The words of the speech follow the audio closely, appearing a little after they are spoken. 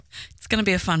going to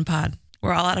be a fun pod.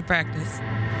 We're all out of practice.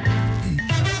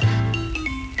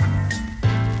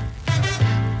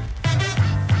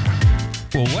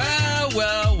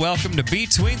 Well, welcome to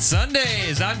Between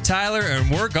Sundays. I'm Tyler,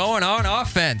 and we're going on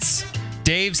offense.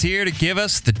 Dave's here to give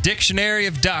us the dictionary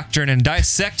of doctrine and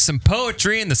dissect some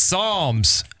poetry in the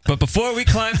Psalms. But before we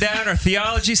climb down our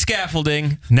theology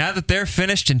scaffolding, now that they're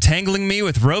finished entangling me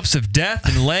with ropes of death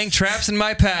and laying traps in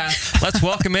my path, let's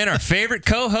welcome in our favorite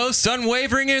co-hosts,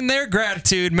 unwavering in their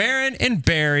gratitude, Marin and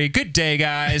Barry. Good day,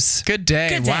 guys. Good day.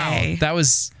 Good day. Wow, that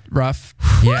was rough.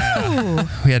 Yeah,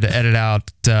 we had to edit out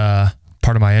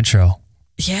part of my intro.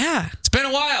 Yeah. It's been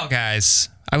a while, guys.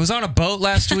 I was on a boat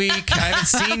last week. I haven't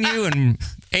seen you in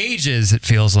ages, it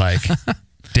feels like.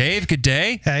 Dave, good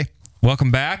day. Hey. Welcome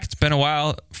back. It's been a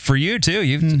while for you, too.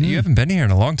 You haven't been here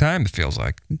in a long time, it feels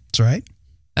like. That's right.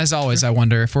 As always, I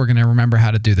wonder if we're going to remember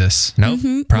how to do this. Nope,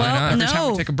 probably Well, not. Every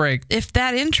time we take a break. If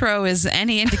that intro is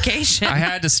any indication. I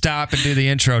had to stop and do the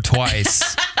intro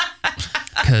twice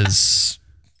because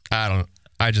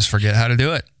I just forget how to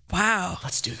do it. Wow.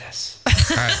 Let's do this.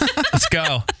 All right, let's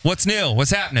go. What's new?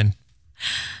 What's happening?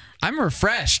 I'm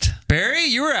refreshed. Barry,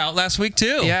 you were out last week,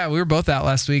 too. Yeah, we were both out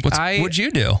last week. What'd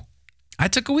you do? I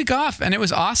took a week off, and it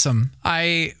was awesome.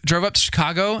 I drove up to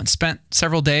Chicago and spent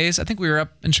several days. I think we were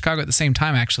up in Chicago at the same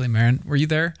time, actually, Marin. Were you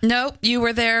there? No, you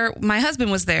were there. My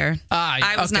husband was there.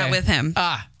 I was not with him.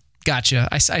 Gotcha.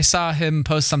 I saw him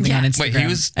post something on Instagram.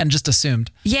 Wait, and just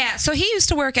assumed. Yeah, so he used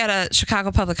to work at a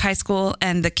Chicago public high school,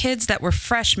 and the kids that were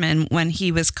freshmen when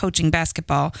he was coaching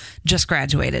basketball just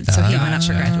graduated, so he went up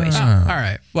for graduation. All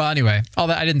right. Well, anyway, all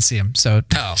that I didn't see him, so it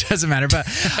doesn't matter. But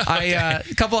a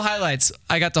couple of highlights.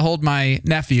 I got to hold my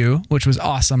nephew, which was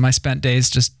awesome. I spent days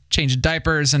just changing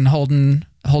diapers and holding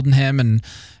him and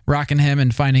rocking him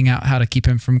and finding out how to keep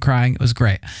him from crying. It was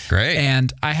great. Great.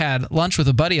 And I had lunch with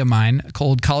a buddy of mine, a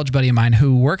old college buddy of mine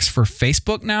who works for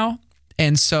Facebook now.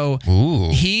 And so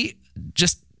he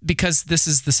just, because this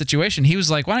is the situation, he was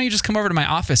like, why don't you just come over to my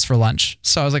office for lunch?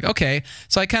 So I was like, okay.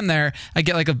 So I come there, I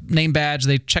get like a name badge,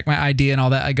 they check my ID and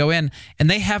all that. I go in and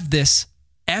they have this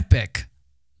epic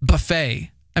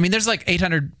buffet. I mean, there's like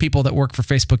 800 people that work for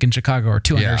Facebook in Chicago or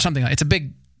 200 or something. It's a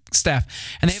big staff.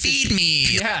 And they have Feed me.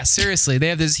 Yeah, seriously. They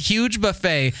have this huge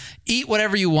buffet. Eat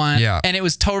whatever you want. Yeah. And it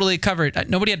was totally covered.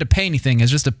 Nobody had to pay anything.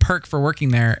 It's just a perk for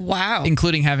working there. Wow.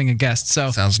 Including having a guest.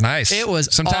 So Sounds nice. It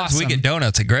was Sometimes we awesome. get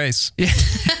donuts at Grace. Yeah.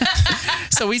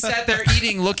 So we sat there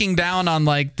eating, looking down on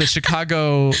like the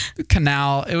Chicago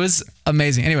Canal. It was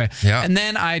amazing. Anyway. Yeah. And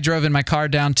then I drove in my car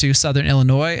down to Southern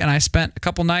Illinois and I spent a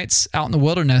couple nights out in the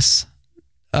wilderness.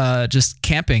 Just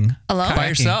camping. Alone? By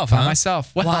yourself, By huh?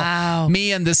 myself. Well, Wow.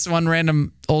 me and this one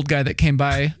random old guy that came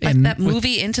by. Like that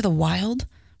movie Into the Wild?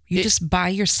 You just by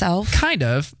yourself? Kind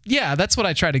of. Yeah, that's what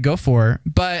I try to go for.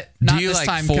 But not Do you this like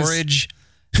time. 'Cause- forage?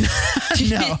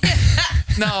 No.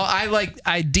 No,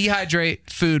 I dehydrate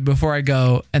food before I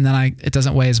go and then it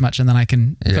doesn't weigh as much and then I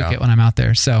can cook it when I'm out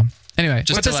there. So anyway,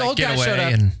 Just but to, this like, old get guy away showed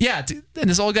up. and- Yeah, and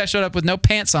this old guy showed up with no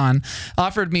pants on,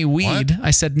 offered me weed. What?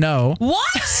 I said no. What?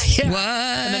 Yeah.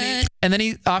 What? And then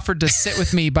he offered to sit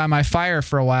with me by my fire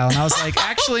for a while. And I was like,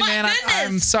 actually, man,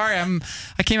 I'm sorry.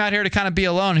 I came out here to kind of be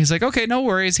alone. He's like, okay, no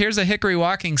worries. Here's a hickory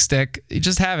walking stick. You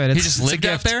just have it. He just it's a lived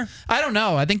out gift. there? I don't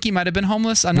know. I think he might have been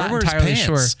homeless. I'm Where not were his entirely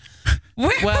pants? sure.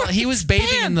 Well, he was bathing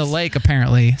pants? in the lake,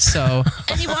 apparently. So,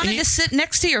 And he wanted to sit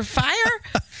next to your fire?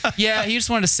 yeah, he just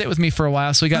wanted to sit with me for a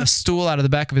while. So he got a stool out of the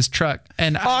back of his truck.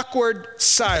 And Awkward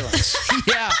silence.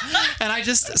 yeah. And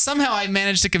somehow I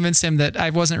managed to convince him that I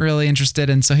wasn't really interested.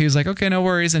 And so he was like, okay, no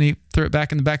worries. And he threw it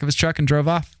back in the back of his truck and drove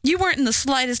off. You weren't in the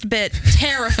slightest bit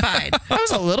terrified. I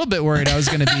was a little bit worried I was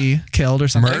going to be killed or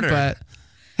something. Murdered. But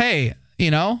hey,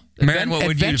 Marin, what would you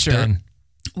have adventure. done?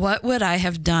 What would I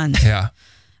have done? Yeah.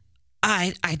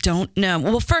 I don't know.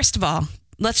 Well, first of all,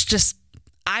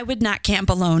 I would not camp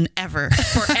alone ever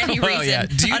for any reason, Well, yeah.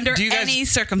 under do you guys- any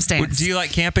circumstance. Do you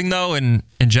like camping, though, in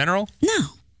general? No.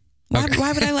 Why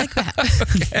would I like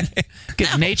that?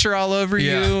 Get nature all over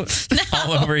you.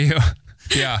 All over you.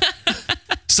 Yeah.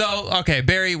 So, okay,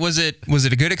 Barry, was it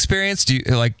a good experience? Do you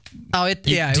like? Oh, it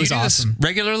do was you do awesome. this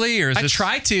regularly, or is I this?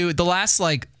 try to. The last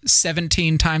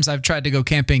 17 times I've tried to go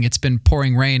camping, it's been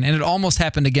pouring rain, and it almost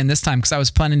happened again this time because I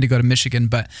was planning to go to Michigan,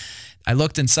 but I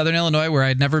looked in Southern Illinois where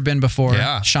I'd never been before.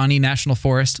 Yeah. Shawnee National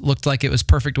Forest looked like it was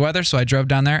perfect weather, so I drove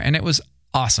down there, and it was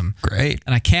awesome. Great.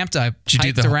 And I camped. I Did you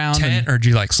hiked do the around. tent, or did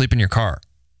you sleep in your car?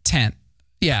 Tent.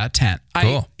 Yeah, tent.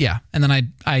 Cool. And then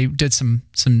I did some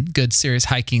good serious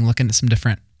hiking, looking at some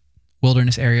different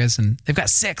wilderness areas, and they've got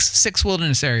six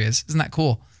wilderness areas. Isn't that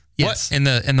cool? Yes. What? In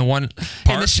the one In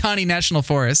park? the Shawnee National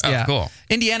Forest. Oh, yeah. cool.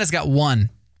 Indiana's got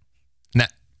one.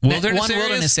 Wilderness one areas?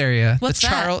 wilderness area. What's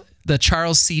that? The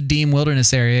Charles C. Deem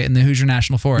Wilderness Area in the Hoosier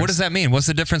National Forest. What does that mean? What's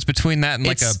the difference between that and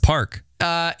like a It's- park?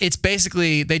 It's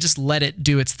basically they just let it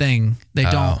do its thing. They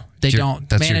don't that's your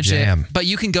manage jam. it. But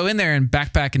you can go in there and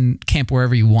backpack and camp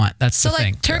wherever you want. That's So the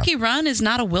thing. like Turkey Run is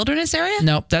not a wilderness area?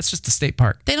 Nope, that's just a state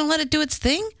park. They don't let it do its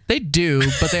thing? They do,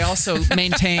 but they also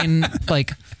maintain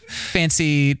like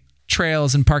fancy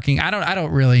trails and parking. I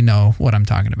don't really know what I'm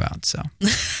talking about. So,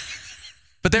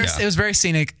 but it was very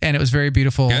scenic and it was very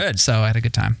beautiful. Good. So I had a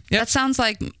good time. That sounds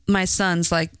like my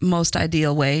son's like most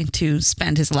ideal way to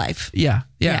spend his life. Yeah.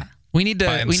 Yeah. We need to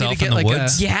By himself get in the like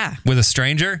woods? Yeah. With a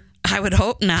stranger? I would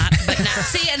hope not, but now,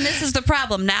 see, and this is the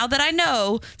problem. Now that I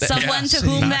know someone to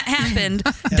whom that happened,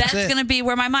 that's it. going to be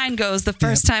where my mind goes the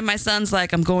first time my son's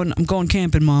like, I'm going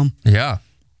camping, Mom. Yeah.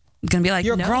 I'm going to be like,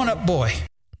 You're no. a grown-up boy.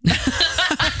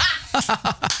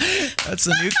 That's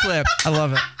a new clip. I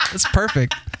love it. That's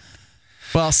perfect.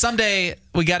 Well, someday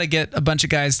we got to get a bunch of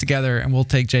guys together and we'll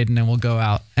take Jaden and we'll go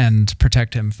out and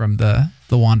protect him from the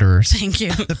wanderers. Thank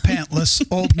you. The pantless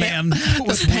old man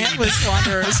with weed. Pantless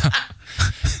wanderers.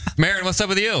 Marin, what's up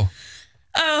with you?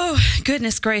 Oh,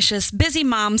 goodness gracious. Busy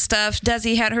mom stuff.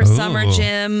 Desi had her summer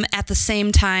gym at the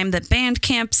same time that band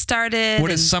camp started.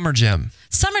 What is summer gym?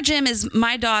 Summer gym is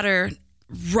my daughter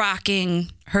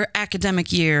rocking her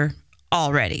academic year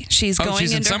already. She's going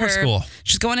she's in into summer her school.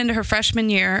 She's going into her freshman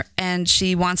year and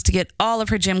she wants to get all of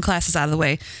her gym classes out of the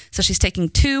way. So she's taking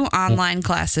 2 online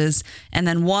classes and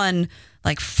then 1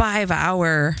 like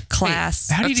 5-hour class.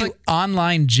 How do you do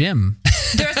online gym?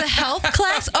 There's a health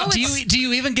class. Oh, Do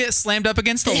you even get slammed up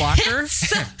against the locker? it's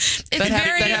That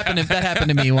very happened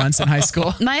to me once in high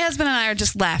school. My husband and I are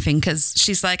just laughing because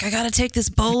she's like, I got to take this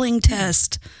bowling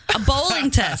test. A bowling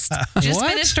test. Just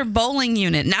What? finished her bowling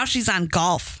unit. Now she's on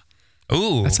golf.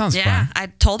 Ooh. That sounds Yeah, fun. I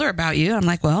told her about you. I'm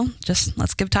like, well, just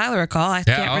let's give Tyler a call. I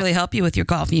can't really help you with your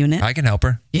golf unit. I can help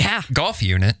her. Yeah. Golf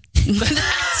unit.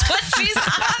 That's what she's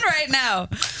on right now.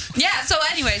 Yeah. So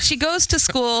anyway, she goes to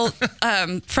school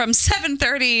from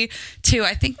 7:30 to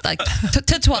I think like to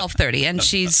 12:30, and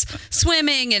she's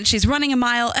swimming and she's running a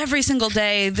mile every single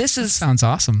day. This is, Sounds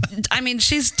awesome. I mean,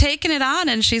 she's taking it on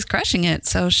and she's crushing it.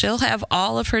 So she'll have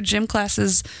all of her gym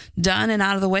classes done and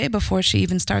out of the way before she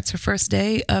even starts her first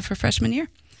day of her freshman year.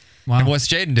 Wow. And what's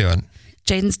Jaden doing?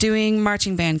 Jaden's doing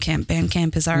marching band camp. Band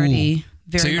camp is already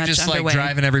very So you're much just underway. like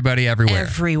driving everybody everywhere.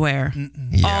 Everywhere.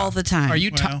 Yeah. All the time. Are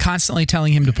you constantly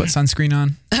telling him to put sunscreen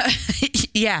on?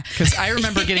 Yeah. Because I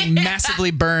remember getting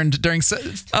massively burned during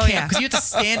Oh, yeah. Because you have to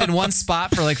stand in one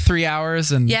spot for like 3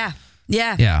 hours. And Yeah.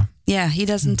 Yeah. Yeah. Yeah, he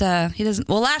doesn't.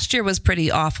 Well, last year was pretty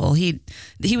awful. He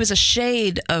was a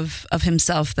shade of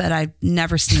himself that I've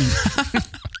never seen.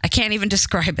 I can't even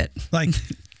describe it. Like,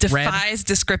 Defies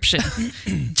description.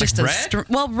 Just Like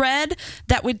red? Red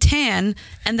that would tan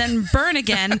and then burn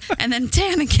again and then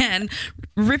tan again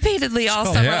repeatedly all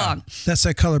summer yeah. long. that's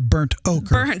that color burnt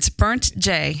ochre. Burnt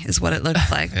Jay is what it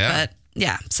looked like. Yeah. But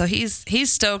yeah, so he's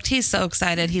stoked. He's so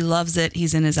excited. He loves it.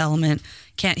 He's in his element.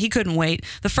 He couldn't wait.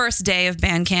 The first day of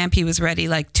band camp, he was ready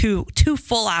like two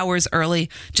full hours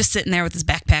early, just sitting there with his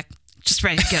backpack, just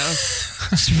ready to go.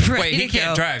 Just ready Wait, he to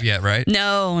can't go. drive yet, right?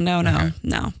 No.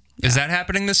 Is that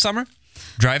happening this summer?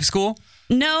 Drive school?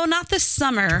 No, not this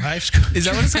summer. High school. Is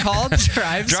that what it's called?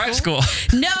 Drive school.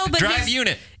 No, but Drive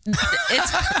unit.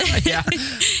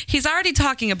 He's already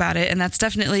talking about it, and that's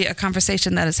definitely a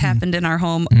conversation that has happened in our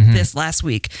home this last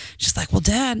week. Just like, well,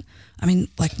 Dad, I mean,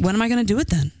 like, when am I going to do it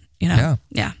then? You know?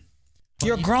 Yeah.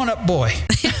 You're a grown-up boy.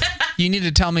 You need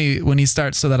to tell me when he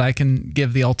starts so that I can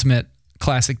give the ultimate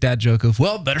classic dad joke of,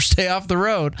 well, better stay off the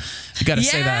road. You got to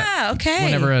say that okay.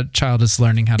 whenever a child is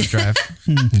learning how to drive.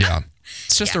 Yeah.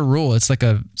 It's just a rule. It's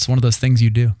one of those things you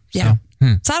do. Yeah. So.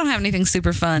 So I don't have anything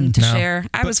super fun to share.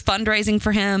 I was fundraising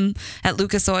for him at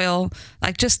Lucas Oil.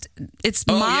 Like it's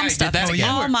yeah, mom you did stuff. that It's again.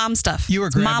 all mom stuff. You were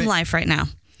It's mom grabbing- life right now.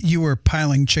 You were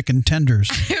piling chicken tenders.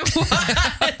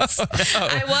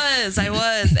 I was.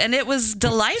 And it was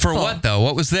delightful. For what, though?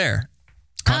 What was there?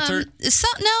 Concert?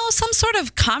 Some sort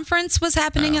of conference was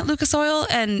happening at Lucas Oil,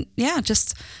 and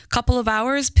just a couple of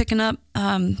hours picking up,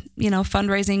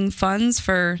 fundraising funds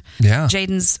for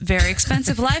Jaden's very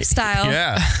expensive lifestyle.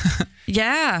 Yeah.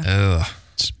 Yeah. Ugh.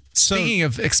 Speaking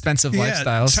of expensive Yeah,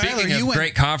 lifestyles, Tyler, Speaking you of went-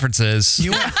 great conferences.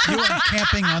 You went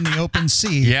camping on the open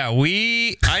sea. Yeah,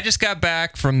 I just got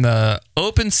back from the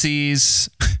Open Seas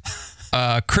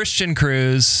Christian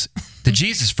cruise, the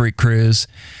Jesus Freak cruise,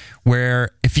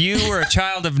 where if you were a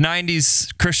child of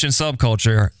 90s Christian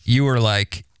subculture, you were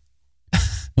like,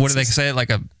 what do they say? Like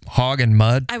a hog in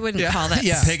mud? I wouldn't call that.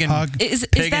 Yeah. Pig and, Is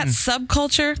pig that and-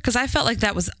 subculture? Because I felt like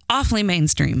that was awfully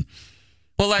mainstream.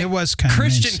 Well, like It was kind of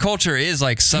Christian nice. culture is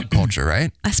like subculture,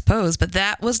 right? I suppose, but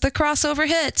that was the crossover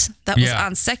hit. That was Yeah.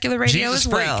 on secular radio Jesus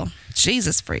as well.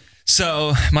 Jesus freak.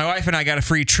 So my wife and I got a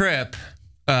free trip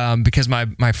because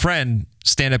my friend,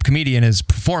 stand-up comedian, is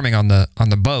performing on the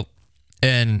boat,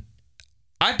 and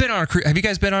I've been on a cruise. Have you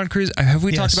guys been on a cruise? Have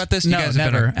we talked Yes. about this? No, you guys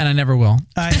have never, been and I never will.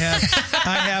 I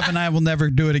have, and I will never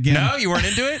do it again. No, you weren't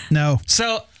into it. No.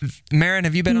 So, Marin,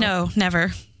 have you been? No,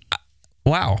 never.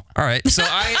 Wow. All right. So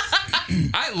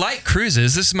I like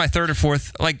cruises. This is my third or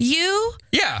fourth. Like, You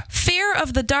yeah, fear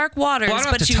of the dark waters, Well, I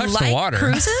don't have but to you touch the like water.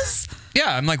 cruises?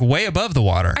 yeah. I'm like way above the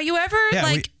water. Are you ever Yeah,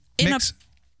 like we in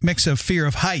mix of fear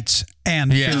of heights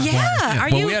and Yeah. fear of a water. yeah? Are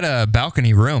Well, you we had a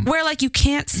balcony room. where like you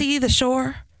can't see the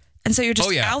shore, and so you're just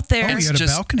Oh, yeah. out there? Oh, you had a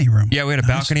just- balcony room. Yeah, we had a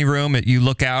balcony room. You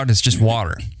look out, it's just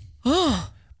water.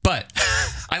 But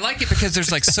I like it because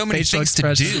there's like so many Facial things to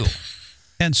expression. do.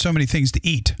 And so many things to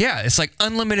eat. Yeah, it's like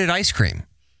unlimited ice cream,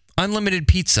 unlimited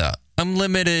pizza,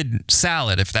 unlimited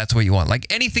salad if that's what you want. Like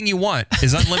anything you want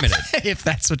is unlimited. If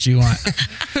that's what you want.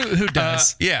 Who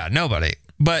does? Yeah, nobody.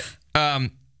 But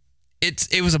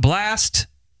it was a blast.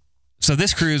 So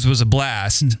this cruise was a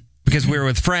blast because we were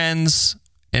with friends,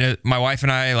 and my wife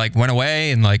and I like went away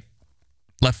and like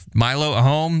left Milo at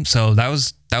home. So that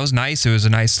was nice. It was a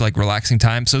nice like relaxing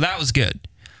time. So that was good.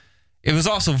 It was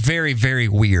also very, very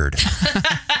weird.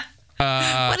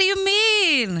 What do you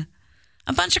mean?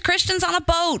 A bunch of Christians on a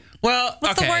boat. Well,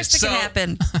 What's okay, the worst that can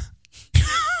happen?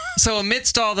 So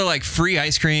amidst all the like free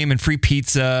ice cream and free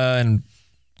pizza, and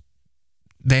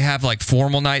they have like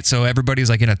formal night, so everybody's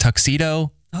like in a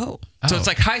tuxedo. Oh, So it's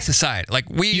like high society. Like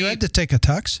You had to take a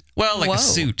tux? like Whoa. a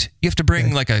suit. You have to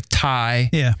bring like a tie.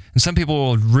 Yeah. And some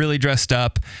people were really dressed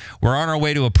up. We're on our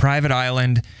way to a private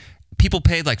island. People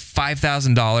paid like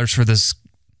 $5,000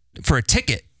 for a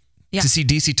ticket Yeah. to see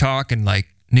DC Talk and like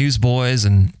Newsboys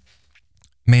and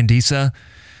Mandisa.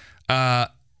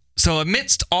 So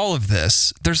amidst all of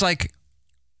this, there's like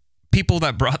people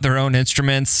that brought their own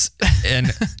instruments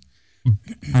and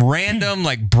random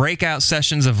like breakout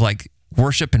sessions of like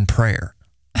worship and prayer.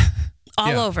 all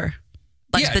Yeah. over.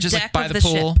 Like Yeah, the just, like, deck by of the the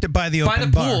pool. ship. By the By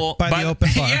open the bar. pool. By the open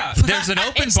bar. Yeah, there's an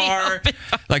open the bar. open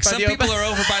Like some the people open- are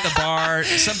over by the bar.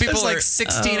 Some people There's are like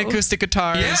 16 acoustic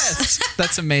guitars. Yes.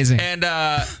 That's amazing. And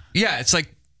yeah, it's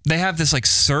like they have this like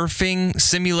surfing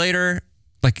simulator,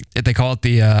 like they call it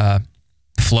the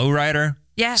flow rider.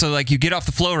 Yeah. So like you get off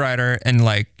the flow rider and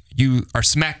like you are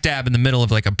smack dab in the middle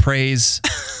of like a praise.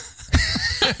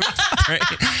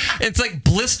 It's like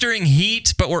blistering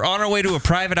heat, but we're on our way to a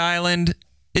private island.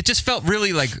 It just felt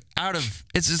really like out of.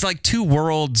 It's just like two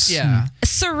worlds. yeah.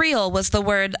 Surreal was the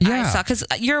word I Yeah. saw, because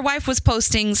your wife was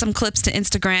posting some clips to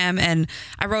Instagram, and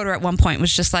I wrote her at one point,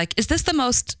 was just like, is this the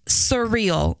most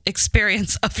surreal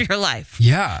experience of your life?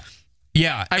 Yeah.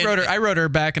 Yeah. I wrote her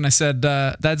back and I said,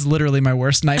 that's literally my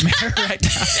worst nightmare right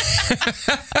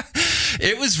now.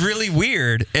 It was really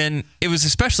weird. And it was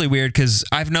especially weird because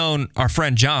I've known our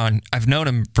friend John, I've known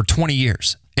him for 20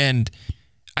 years. And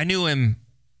I knew him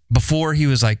before he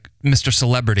was like Mr.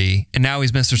 Celebrity. And now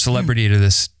he's Mr. Celebrity to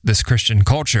this Christian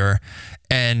culture.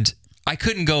 And I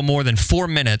couldn't go more than 4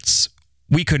 minutes.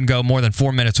 We couldn't go more than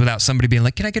 4 minutes without somebody being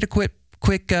like, can I get a quick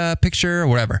picture or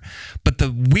whatever. But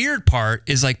the weird part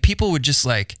is like people would just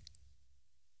like,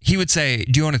 he would say,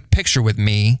 do you want a picture with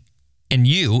me and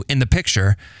you in the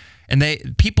picture? And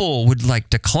people would like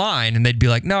decline and they'd be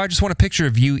like, no, I just want a picture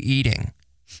of you eating.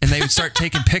 And they would start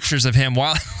taking pictures of him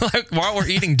while we're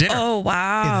eating dinner. Oh,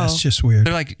 wow. Yeah, that's just weird.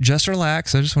 They're like, just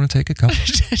relax. I just want to take a couple.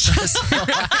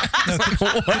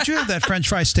 No, could you have that French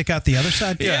fry stick out the other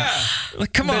side? Yeah.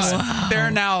 Like, come on. There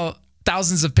are now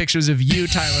thousands of pictures of you,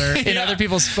 Tyler, in other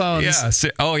people's phones. Yeah.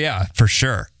 Oh, yeah, for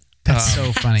sure. That's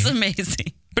so funny. It's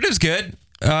amazing. But it was good.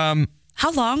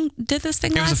 How long did this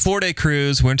thing It was last? a 4-day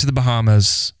cruise. Went to the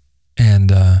Bahamas,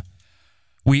 and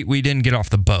we didn't get off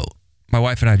the boat. My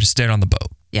wife and I just stayed on the boat.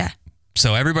 Yeah.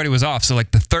 So everybody was off. So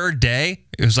like the third day,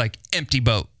 it was like empty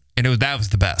boat, and that was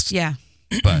the best. Yeah.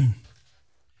 But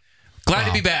glad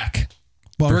to be back.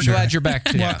 Well, We're glad you're back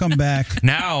too. Welcome back.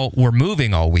 Now we're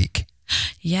moving all week.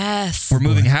 Yes. We're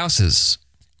moving houses.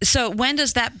 So when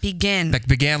does that begin? That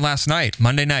began last night,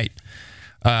 Monday night.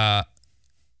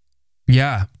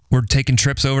 Yeah, we're taking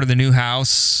trips over to the new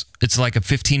house. It's like a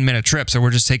 15-minute trip, so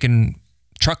we're just taking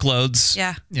truckloads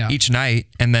Yeah. each night,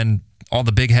 and then all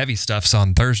the big heavy stuff's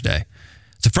on Thursday.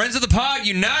 So Friends of the Pod,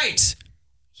 unite!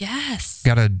 Yes.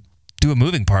 Got to do a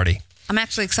moving party. I'm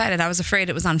actually excited. I was afraid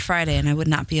it was on Friday and I would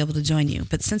not be able to join you.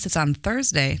 But since it's on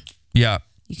Thursday, Yeah.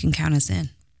 you can count us in.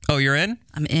 Oh, you're in?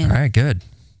 I'm in. All right, good.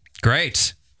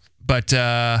 Great. But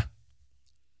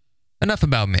enough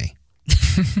about me.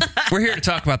 We're here to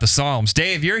talk about the Psalms.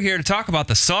 Dave, you're here to talk about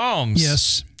the Psalms.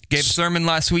 Yes. Gave a sermon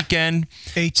last weekend.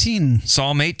 18.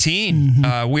 Psalm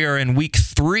 18. We are in week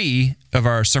 3 of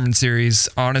our sermon series,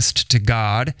 Honest to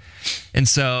God. And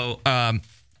so,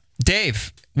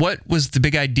 Dave, what was the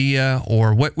big idea,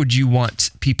 or what would you want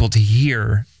people to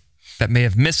hear that may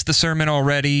have missed the sermon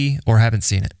already or haven't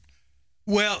seen it?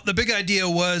 Well, the big idea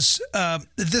was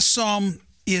this psalm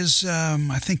is,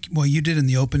 I think, well, you did in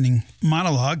the opening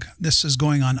monologue. This is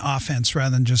going on offense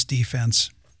rather than just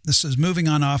defense. This is moving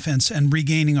on offense and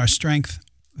regaining our strength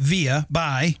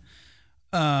by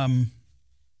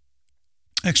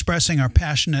expressing our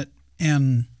passionate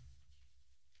and,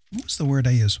 what's the word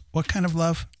I use? What kind of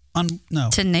love?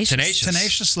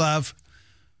 Tenacious love,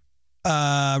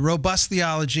 robust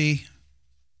theology,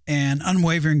 and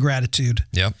unwavering gratitude.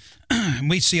 Yep.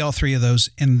 We see all three of those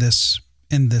in this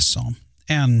psalm.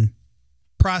 And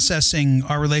processing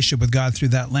our relationship with God through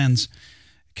that lens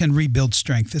can rebuild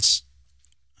strength.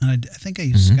 And I think I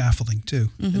used scaffolding too,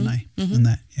 didn't I? In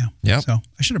that, yeah. Yep. So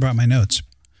I should have brought my notes.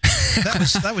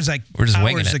 That was like We're just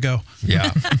hours ago.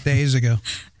 Yeah. Days ago.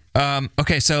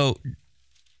 Okay, so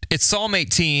it's Psalm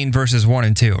 18 verses 1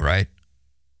 and 2, right?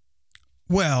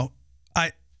 Well,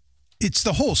 it's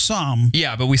the whole psalm.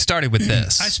 Yeah, but we started with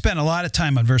this. I spent a lot of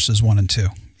time on verses 1 and 2.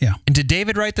 Yeah. And did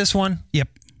David write this one? Yep.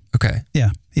 Okay.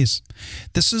 Yeah. This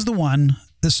is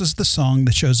the song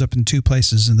that shows up in 2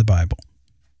 places in the Bible.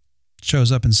 It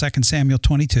shows up in 2 Samuel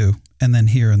 22 and then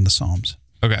here in the Psalms.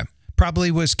 Okay. Probably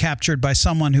was captured by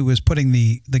someone who was putting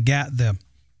the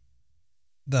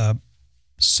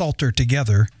psalter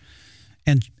together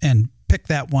and picked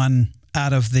that one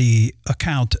out of the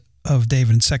account of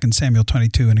David in 2 Samuel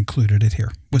 22 and included it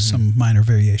here with some minor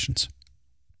variations.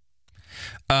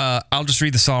 I'll just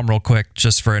read the psalm real quick,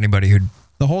 just for anybody who...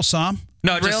 The whole psalm?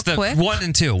 No, just Real the quick? 1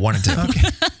 and 2. 1 and 2. Okay.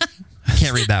 I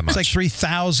can't read that much. It's like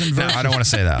 3,000 No, verses. I don't want to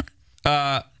say that.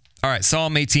 All right,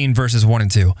 Psalm 18 verses 1 and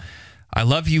 2. I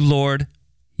love you, Lord.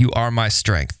 You are my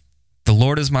strength. The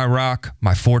Lord is my rock,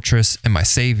 my fortress, and my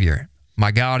savior.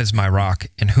 My God is my rock,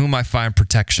 in whom I find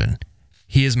protection.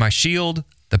 He is my shield,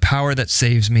 the power that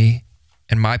saves me,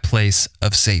 and my place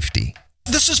of safety.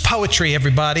 This is poetry,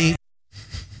 everybody.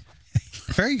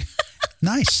 Very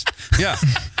nice. Yeah.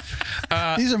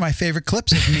 These are my favorite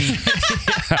clips of me.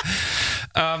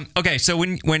 Okay, so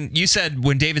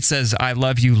when David says, I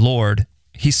love you, Lord,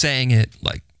 he's saying it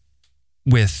like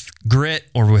with grit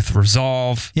or with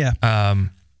resolve. Yeah.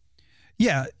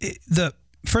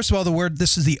 First of all,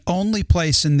 this is the only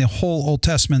place in the whole Old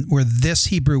Testament where this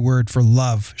Hebrew word for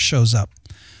love shows up.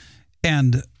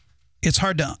 And it's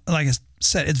hard to, like I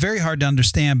said, it's very hard to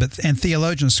understand, and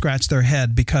theologians scratch their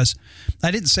head because I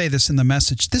didn't say this in the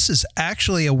message. This is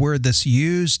actually a word that's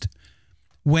used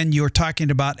when you're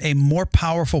talking about a more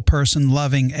powerful person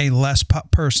loving a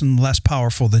person less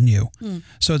powerful than you.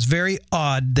 So it's very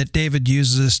odd that David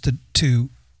uses this to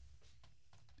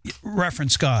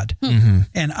reference God.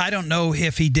 And I don't know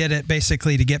if he did it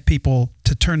basically to get people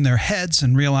to turn their heads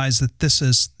and realize that this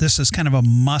is kind of a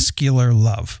muscular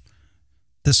love.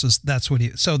 That's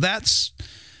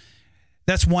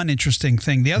one interesting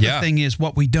thing. The other thing is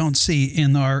what we don't see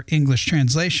in our English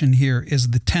translation here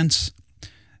is the tense.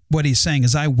 What he's saying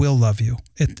is, I will love you.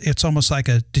 It's almost like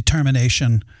a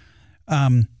determination.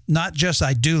 Not just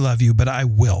I do love you, but I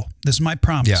will. This is my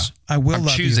promise. Yeah. I will I'm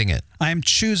love you. choosing it. I am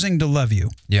choosing to love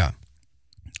you. Yeah.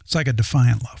 It's like a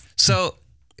defiant love. So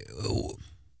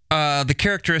the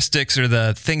characteristics or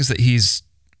the things that he's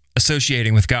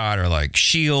associating with God are like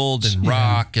shield and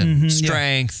rock and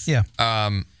strength. Yeah.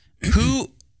 Who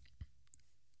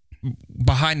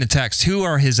behind the text, who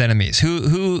are his enemies?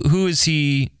 Who is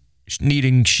he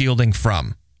needing shielding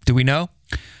from? Do we know?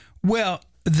 Well,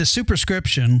 the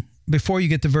superscription before you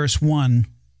get to verse 1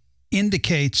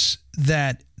 indicates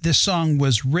that this song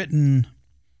was written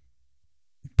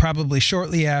probably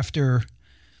shortly after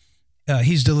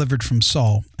he's delivered from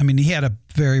Saul. I mean, he had a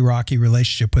very rocky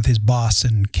relationship with his boss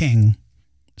and king,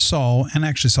 Saul, and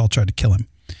actually Saul tried to kill him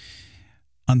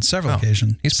on several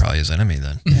occasions. He's probably his enemy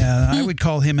then. Yeah, I would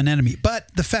call him an enemy.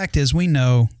 But the fact is, we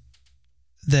know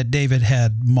that David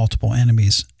had multiple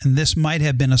enemies, and this might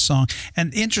have been a song.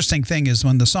 And the interesting thing is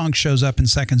when the song shows up in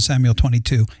 2 Samuel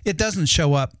 22, it doesn't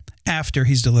show up after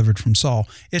he's delivered from Saul.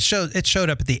 It showed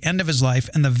up at the end of his life,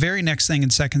 and the very next thing in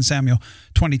 2 Samuel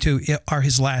 22 are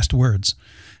his last words.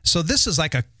 So this is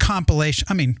like a compilation.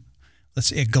 I mean, let's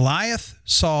see, Goliath,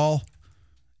 Saul,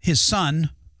 his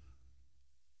son,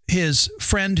 his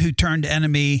friend who turned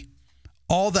enemy,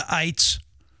 all the ites,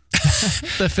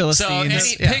 The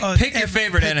Philistines. So pick your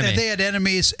favorite enemy. They had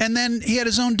enemies, and then he had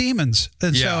his own demons.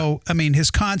 And so, I mean,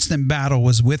 his constant battle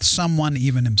was with someone,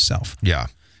 even himself. Yeah.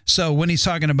 So when he's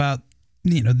talking about,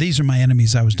 these are my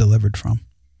enemies I was delivered from.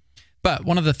 But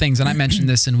one of the things, and I mentioned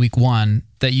this in week 1,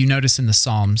 that you notice in the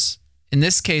Psalms, in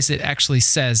this case, it actually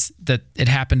says that it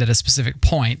happened at a specific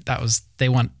point. They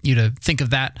want you to think of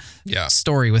that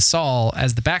story with Saul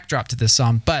as the backdrop to this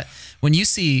psalm. But when you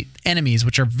see enemies,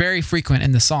 which are very frequent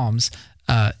in the Psalms,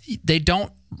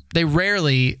 they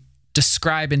rarely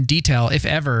describe in detail, if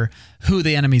ever, who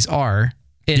the enemies are.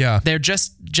 They're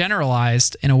just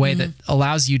generalized in a way that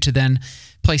allows you to then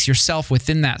place yourself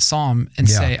within that psalm and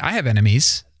say, I have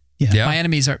enemies. Yeah. My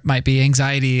enemies might be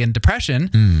anxiety and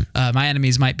depression. My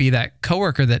enemies might be that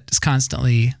coworker that is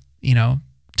constantly,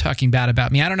 talking bad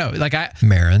about me. I don't know.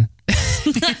 Marin.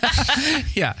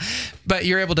 Yeah. But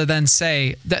you're able to then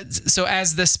say that. So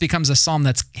as this becomes a psalm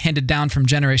that's handed down from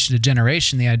generation to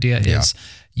generation, the idea is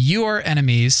your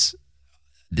enemies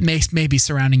may be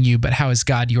surrounding you, but how is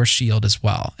God your shield as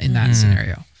well in that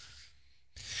scenario?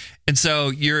 And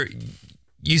so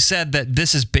you said that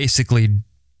this is basically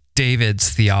David's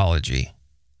theology.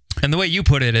 And the way you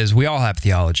put it is we all have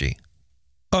theology.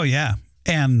 Oh, yeah.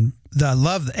 And I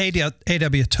love the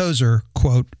A.W. Tozer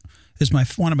quote is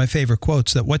one of my favorite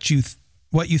quotes, that what you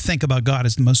think about God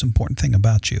is the most important thing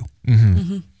about you. Mm-hmm.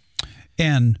 Mm-hmm.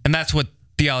 And that's what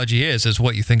theology is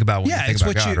what you think about when you think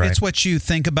about God, right? It's what you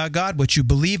think about God, what you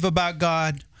believe about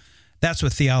God. That's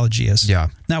what theology is. Yeah.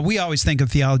 Now, we always think of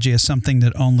theology as something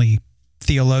that only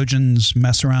theologians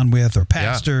mess around with, or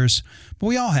pastors, but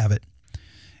we all have it.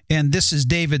 And this is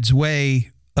David's way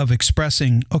of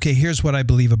expressing, okay, here's what I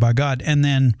believe about God. And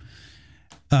then,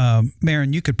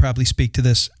 Marin, you could probably speak to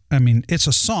this. I mean, it's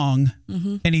a song,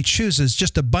 and he chooses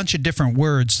just a bunch of different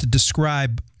words to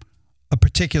describe a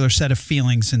particular set of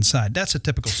feelings inside. That's a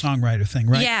typical songwriter thing,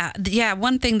 right? Yeah.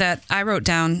 One thing that I wrote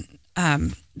down,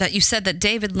 that you said that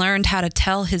David learned how to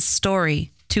tell his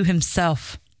story to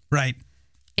himself. Right.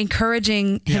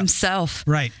 Encouraging himself.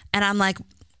 Right. And I'm like,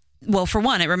 well, for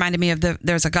one, it reminded me of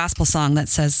there's a gospel song that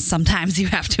says sometimes you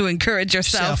have to encourage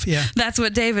yourself. That's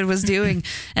what David was doing.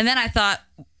 And then I thought,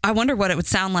 I wonder what it would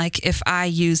sound like if I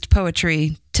used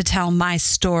poetry to tell my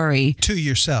story. To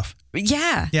yourself.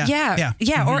 Yeah.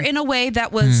 Mm-hmm. Or in a way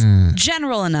that was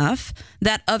general enough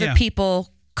that other people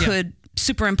could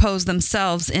superimpose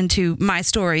themselves into my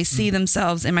story, see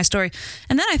themselves in my story.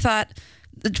 And then I thought,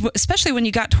 especially when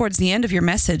you got towards the end of your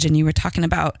message and you were talking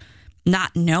about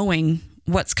not knowing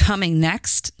what's coming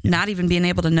next, not even being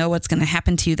able to know what's going to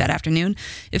happen to you that afternoon.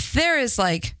 If there is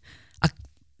I'm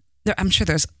sure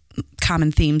there's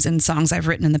common themes in songs I've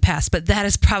written in the past, but that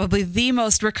is probably the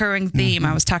most recurring theme.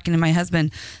 I was talking to my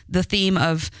husband, the theme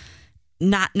of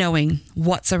not knowing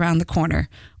what's around the corner,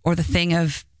 or the thing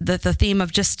of the theme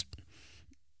of just,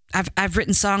 I've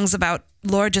written songs about,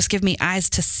 Lord, just give me eyes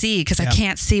to see, because I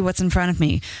can't see what's in front of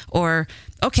me. Or,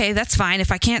 okay, that's fine.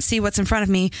 If I can't see what's in front of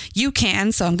me, you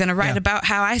can. So I'm going to write about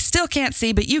how I still can't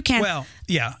see, but you can. Well,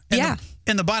 yeah.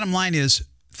 And the bottom line is,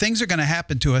 things are going to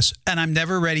happen to us, and I'm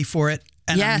never ready for it.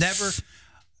 And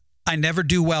I never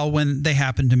do well when they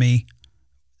happen to me.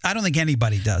 I don't think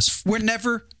anybody does. We're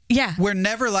never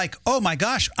like, oh my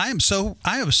gosh, I am so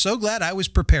glad I was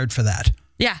prepared for that.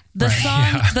 Yeah.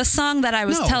 The song that I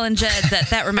was telling Jed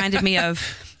that reminded me of,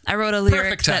 I wrote a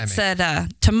lyric that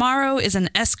said, tomorrow is an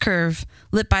S-curve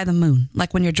lit by the moon,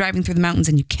 like when you're driving through the mountains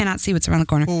and you cannot see what's around the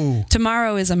corner. Ooh.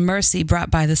 Tomorrow is a mercy brought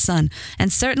by the sun,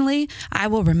 and certainly I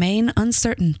will remain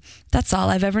uncertain. That's all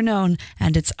I've ever known,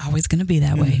 and it's always going to be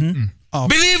that way. Oh.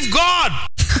 Believe God!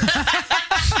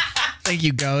 Thank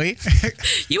you, Goey.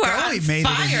 You are on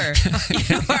fire.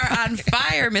 You are on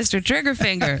fire, Mr.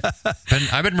 Triggerfinger.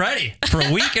 I've been ready for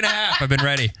a week and a half. I've been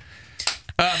ready.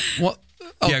 Go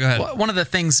ahead. One of the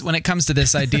things when it comes to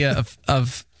this idea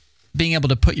of being able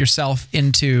to put yourself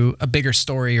into a bigger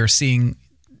story, or seeing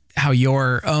how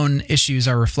your own issues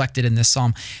are reflected in this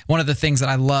psalm, one of the things that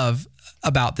I love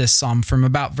about this psalm, from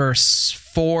about verse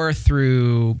 4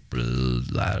 through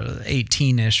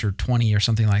 18-ish or 20 or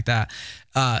something like that,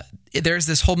 there's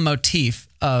this whole motif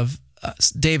of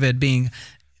David being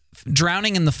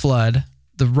drowning in the flood.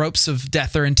 The ropes of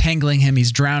death are entangling him.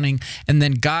 He's drowning. And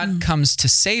then God comes to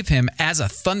save him as a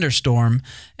thunderstorm.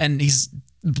 And he's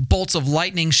bolts of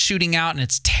lightning shooting out, and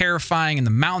it's terrifying. And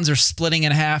the mountains are splitting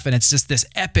in half. And it's just this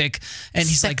epic. And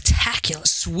he's spectacular,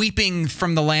 sweeping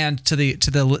from the land to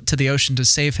the ocean to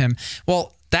save him.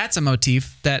 Well, that's a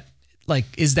motif that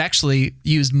is actually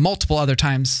used multiple other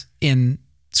times in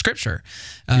Scripture.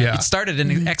 It started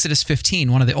in Exodus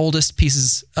 15, one of the oldest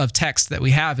pieces of text that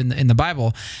we have in the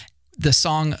Bible. The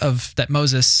song that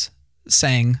Moses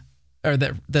sang or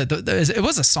it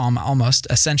was a psalm almost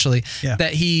essentially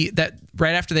that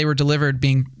right after they were delivered,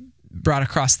 being brought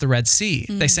across the Red Sea,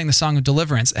 they sang the song of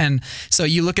deliverance. And so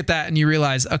you look at that and you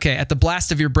realize, okay, at the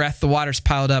blast of your breath, the waters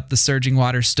piled up, the surging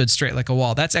waters stood straight like a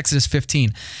wall. That's Exodus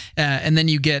 15. And then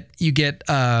you get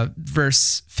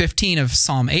verse 15 of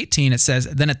Psalm 18. It says,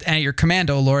 then at your command,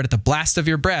 O Lord, at the blast of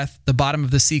your breath, the bottom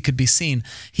of the sea could be seen.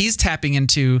 He's tapping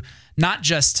into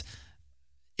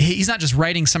he's not just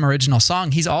writing some original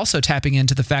song. He's also tapping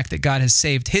into the fact that God has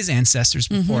saved his ancestors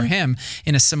before him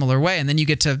in a similar way. And then you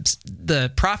get to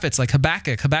the prophets like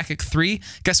Habakkuk 3.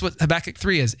 Guess what Habakkuk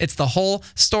 3 is? It's the whole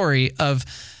story of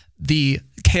the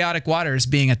chaotic waters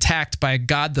being attacked by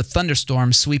God, the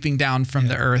thunderstorm sweeping down from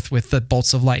the earth with the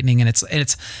bolts of lightning. And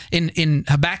it's in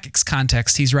Habakkuk's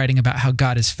context, he's writing about how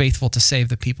God is faithful to save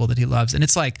the people that he loves. And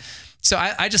it's like, so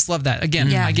I just love that.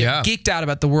 Again, I get geeked out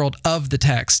about the world of the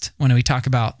text when we don't talk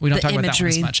about that one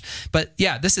as much. But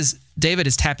yeah, David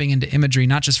is tapping into imagery,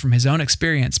 not just from his own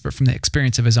experience, but from the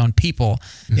experience of his own people.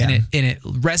 Yeah. And it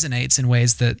resonates in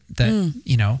ways that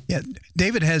Yeah,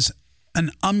 David has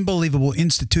an unbelievable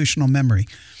institutional memory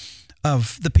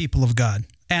of the people of God.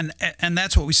 And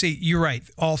that's what we see, you're right,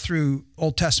 all through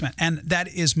Old Testament. And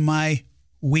that is my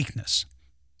weakness.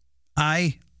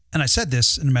 And I said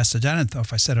this in a message, I don't know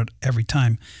if I said it every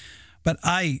time, but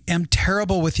I am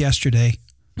terrible with yesterday,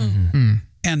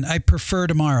 and I prefer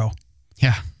tomorrow.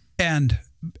 Yeah. And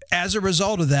as a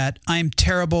result of that, I'm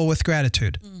terrible with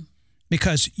gratitude,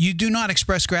 because you do not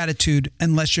express gratitude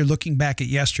unless you're looking back at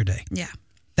yesterday. Yeah.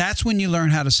 That's when you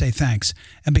learn how to say thanks.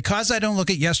 And because I don't look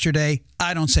at yesterday,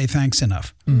 I don't say thanks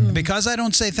enough. And because I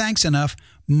don't say thanks enough,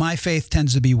 my faith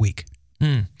tends to be weak.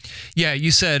 Yeah,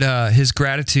 you said his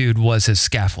gratitude was his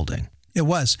scaffolding. It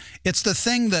was. It's the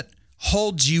thing that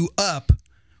holds you up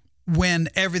when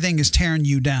everything is tearing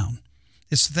you down.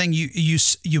 It's the thing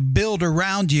you build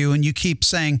around you, and you keep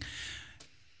saying.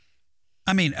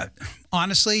 I mean,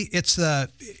 honestly, it's the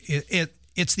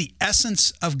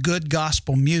essence of good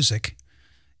gospel music,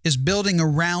 is building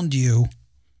around you.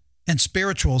 And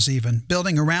spirituals even,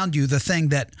 building around you the thing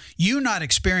that you're not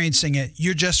experiencing it,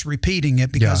 you're just repeating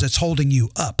it because it's holding you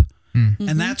up.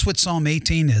 And that's what Psalm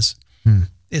 18 is.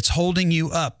 It's holding you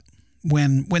up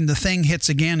when the thing hits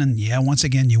again, and once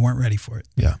again, you weren't ready for it.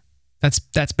 Yeah.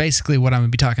 That's basically what I'm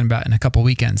going to be talking about in a couple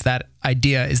weekends. That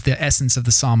idea is the essence of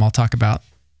the psalm I'll talk about.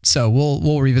 So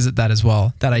we'll revisit that as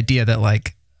well. That idea that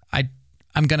like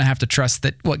I'm going to have to trust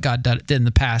that what God did in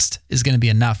the past is going to be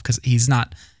enough, because he's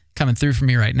not coming through for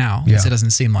me right now. It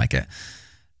doesn't seem like it.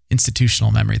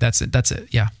 Institutional memory. That's it.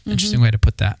 Yeah. Interesting way to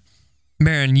put that.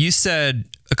 Maren, you said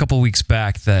a couple of weeks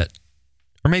back that,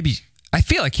 or maybe I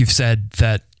feel like you've said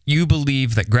that you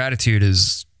believe that gratitude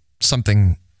is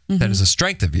something that is a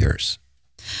strength of yours.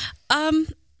 I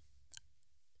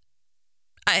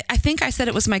think I said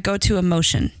it was my go-to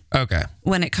emotion. Okay.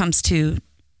 When it comes to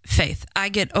faith, I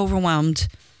get overwhelmed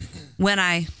when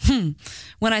I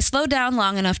slow down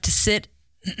long enough to sit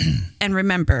and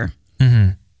remember.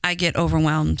 I get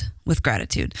overwhelmed with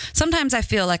gratitude. Sometimes I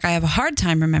feel like I have a hard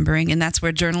time remembering, and that's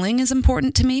where journaling is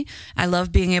important to me. I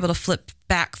love being able to flip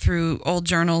back through old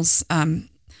journals,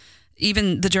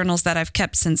 even the journals that I've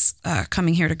kept since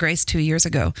coming here to Grace 2 years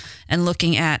ago, and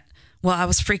looking at, well, I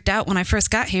was freaked out when I first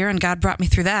got here, and God brought me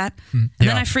through that. And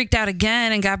then I freaked out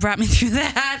again, and God brought me through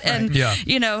that. And,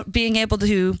 being able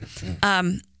to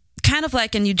kind of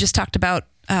like, and you just talked about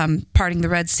parting the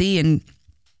Red Sea and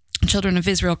children of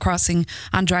Israel crossing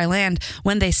on dry land,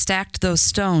 when they stacked those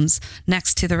stones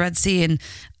next to the Red Sea, and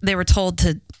they were told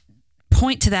to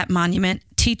point to that monument,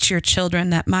 teach your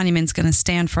children that monument's going to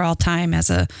stand for all time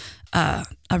as a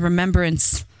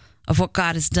remembrance of what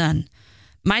God has done.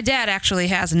 My dad actually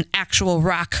has an actual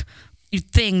rock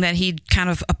thing that he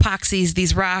kind of epoxies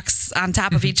these rocks on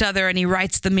top of each other, and he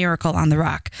writes the miracle on the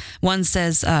rock. One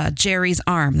says Jerry's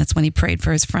arm. That's when he prayed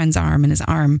for his friend's arm, and his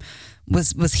arm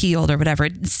was healed or whatever.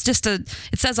 It's just it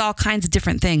says all kinds of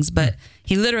different things, but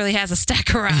he literally has a stack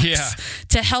of rocks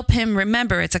to help him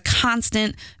remember. It's a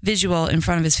constant visual in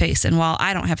front of his face. And while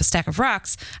I don't have a stack of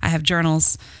rocks, I have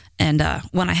journals. And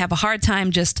when I have a hard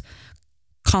time just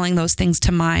calling those things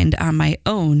to mind on my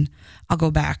own, I'll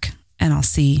go back and I'll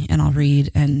see and I'll read,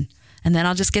 and then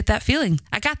I'll just get that feeling.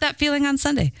 I got that feeling on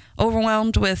Sunday,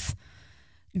 overwhelmed with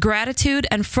gratitude,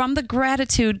 and from the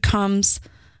gratitude comes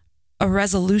a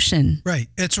resolution. Right.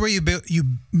 It's where you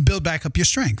build back up your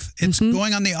strength. It's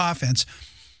going on the offense.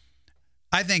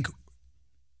 I think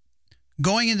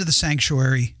going into the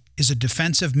sanctuary is a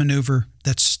defensive maneuver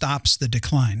that stops the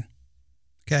decline.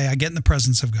 Okay, I get in the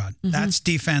presence of God. That's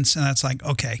defense, and that's like,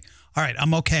 okay, all right,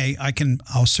 I'm okay.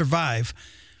 I'll survive.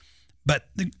 But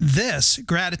this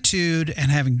gratitude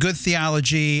and having good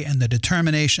theology and the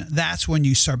determination, that's when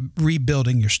you start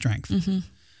rebuilding your strength. Mm-hmm.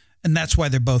 And that's why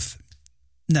they're both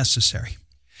necessary.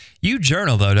 You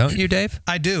journal though, don't you, Dave?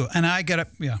 I do. And I get up.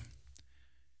 Yeah.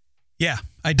 Yeah,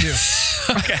 I do.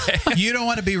 Okay. You don't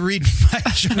want to be reading my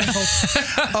journal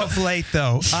of late,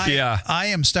 though. I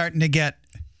am starting to get,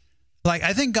 like,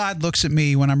 I think God looks at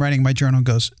me when I'm writing my journal and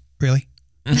goes, really?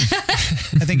 I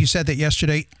think you said that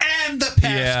yesterday. And the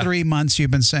past 3 months, you've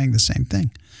been saying the same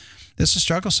thing. It's a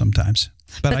struggle sometimes,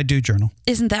 but I do journal.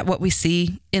 Isn't that what we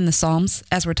see in the Psalms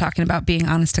as we're talking about being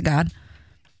honest to God?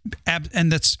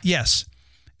 And that's, yes.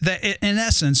 That in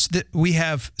essence, that we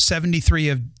have 73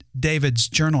 of David's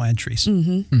journal entries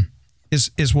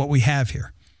is what we have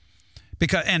here.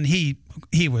 Because, and he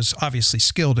was obviously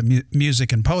skilled at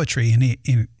music and poetry,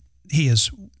 and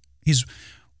he's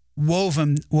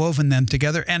woven them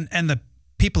together. And the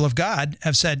people of God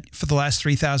have said for the last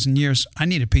 3,000 years, I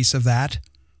need a piece of that.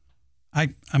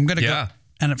 I'm going to go.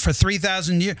 And for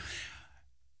 3,000 years,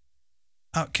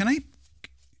 can I,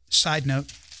 side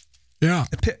note? Yeah.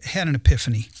 Had an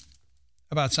epiphany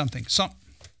about something.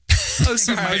 Oh,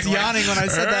 sorry. I was yawning when I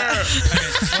said that.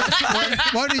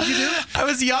 What did you do? I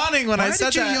was yawning when I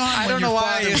said that. I don't know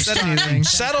why I said anything.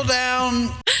 Settle down.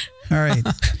 All right.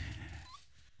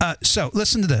 So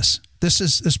listen to this.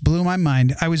 This blew my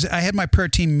mind. I had my prayer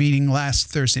team meeting last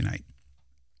Thursday night.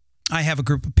 I have a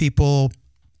group of people,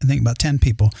 I think about 10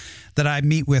 people, that I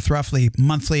meet with roughly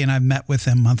monthly, and I've met with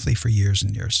them monthly for years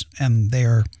and years. And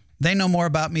they know more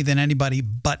about me than anybody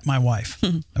but my wife.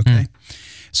 Okay.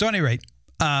 So at any rate,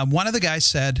 one of the guys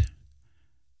said,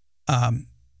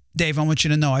 Dave, I want you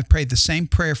to know I've prayed the same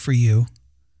prayer for you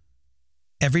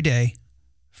every day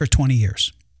for 20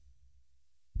 years.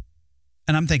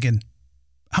 And I'm thinking,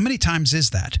 how many times is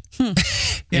that?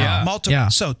 Multiple. Yeah.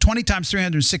 So 20 times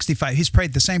 365. He's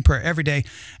prayed the same prayer every day.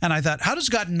 And I thought, how does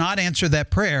God not answer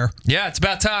that prayer? Yeah, it's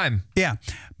about time. Yeah.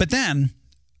 But then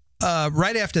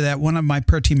right after that, one of my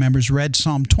prayer team members read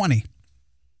Psalm 20.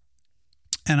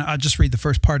 And I'll just read the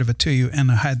first part of it to you,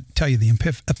 and I tell you the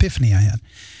epiphany I had.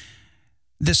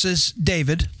 This is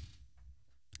David.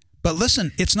 But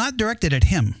listen, it's not directed at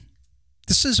him.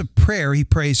 This is a prayer he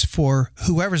prays for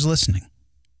whoever's listening.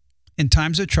 In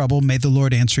times of trouble, may the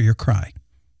Lord answer your cry.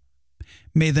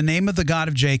 May the name of the God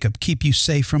of Jacob keep you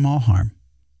safe from all harm.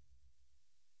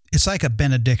 It's like a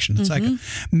benediction. It's like,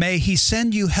 may he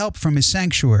send you help from his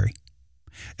sanctuary.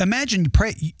 Imagine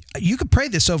you could pray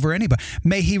this over anybody.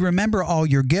 May he remember all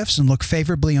your gifts and look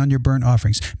favorably on your burnt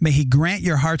offerings. May he grant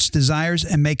your heart's desires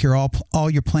and make all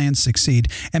your plans succeed.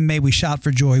 And may we shout for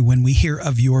joy when we hear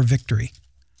of your victory.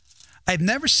 I've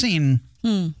never seen,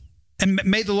 and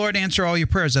may the Lord answer all your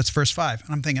prayers. That's verse 5.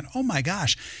 And I'm thinking, oh my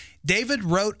gosh, David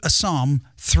wrote a psalm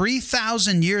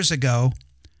 3,000 years ago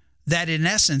that in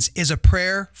essence is a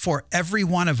prayer for every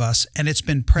one of us. And it's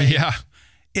been prayed. Yeah.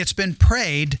 It's been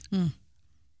prayed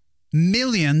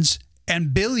millions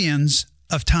and billions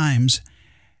of times,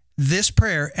 this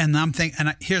prayer. And I'm thinking,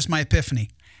 and here's my epiphany.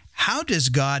 How does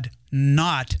God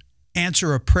not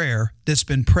answer a prayer that's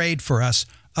been prayed for us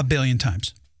a billion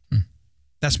times?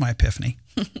 That's my epiphany.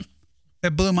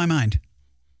 It blew my mind.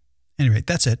 Anyway,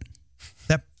 that's it.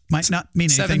 That might not mean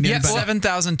anything to anybody.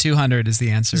 7,200 is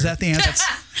the answer. Is that the answer?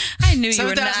 I knew you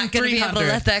were not going to be able to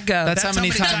let that go. That's how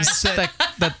many times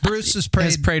that Bruce has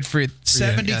prayed for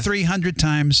 7,300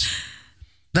 times.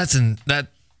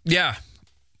 Yeah.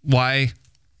 Why?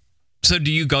 So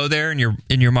do you go there in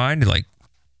your mind, like,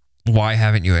 why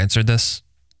haven't you answered this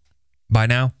by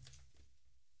now?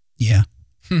 Yeah.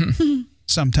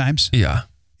 Sometimes. Yeah.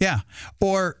 Yeah.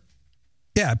 Or,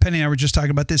 yeah, Penny and I were just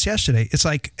talking about this yesterday. It's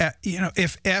like,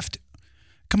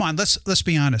 come on, let's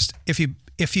be honest. If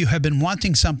you have been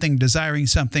wanting something, desiring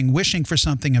something, wishing for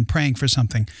something, and praying for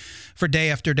something for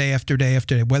day after day after day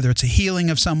after day, whether it's a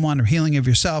healing of someone or healing of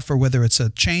yourself, or whether it's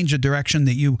a change of direction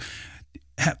that you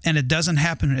have, and it doesn't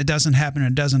happen, it doesn't happen,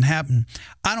 it doesn't happen.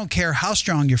 I don't care how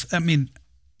strong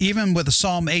even with a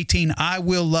Psalm 18, I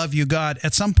will love you, God.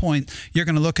 At some point, you're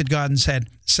going to look at God and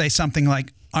say something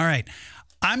like, all right,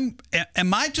 am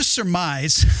I to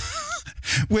surmise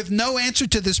with no answer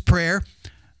to this prayer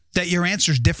that your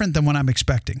answer is different than what I'm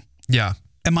expecting? Yeah.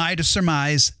 Am I to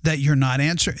surmise that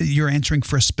you're answering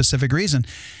for a specific reason?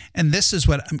 And this is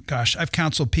what, I've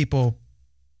counseled people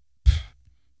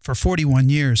for 41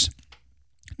 years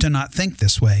to not think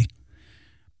this way.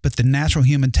 But the natural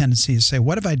human tendency is to say,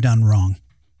 what have I done wrong?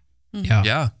 Yeah.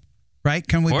 Yeah. Right?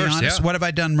 Can we be honest? Yeah. What have I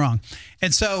done wrong?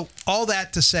 And so all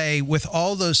that to say, with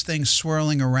all those things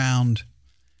swirling around,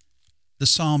 the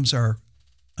Psalms are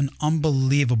an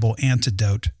unbelievable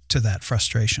antidote to that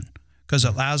frustration. because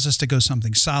it allows us to go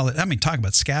something solid. I mean, talk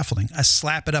about scaffolding. I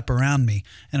slap it up around me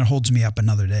and it holds me up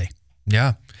another day.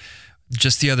 Yeah.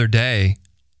 Just the other day,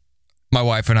 my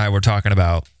wife and I were talking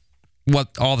about what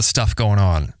all the stuff going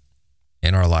on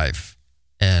in our life.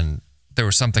 And there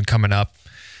was something coming up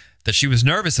that she was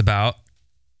nervous about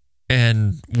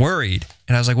and worried.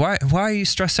 And I was like, why are you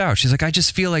stressed out? She's like, I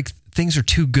just feel like things are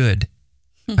too good.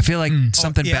 I feel like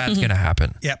something bad's going to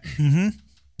happen. Yep. Mm-hmm.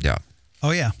 Yeah.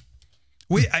 Oh, yeah.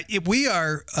 We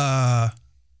are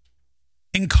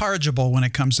incorrigible when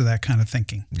it comes to that kind of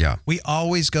thinking. Yeah. We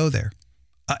always go there.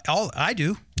 I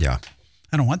do. Yeah.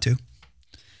 I don't want to.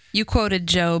 You quoted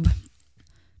Job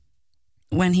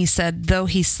when he said, though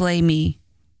he slay me,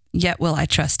 yet will I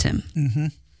trust him. Mm-hmm.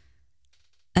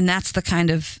 And that's the kind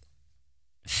of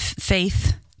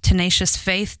faith,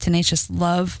 tenacious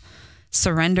love,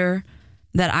 surrender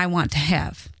that I want to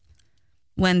have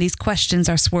when these questions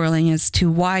are swirling as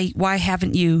to why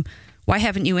haven't you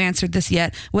answered this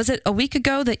yet? Was it a week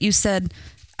ago that you said,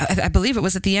 I believe it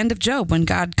was at the end of Job when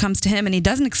God comes to him and he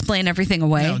doesn't explain everything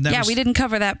away. No, we didn't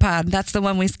cover that pod. That's the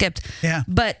one we skipped. Yeah.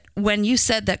 But when you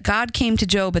said that God came to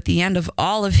Job at the end of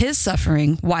all of his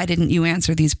suffering, why didn't you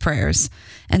answer these prayers?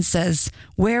 And says,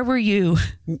 where were you?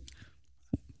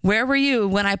 Where were you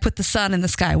when I put the sun in the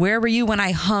sky? Where were you when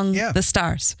I hung the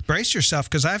stars? Brace yourself,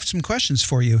 because I have some questions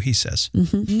for you, he says.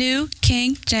 Mm-hmm. New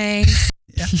King James.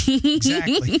 Yeah,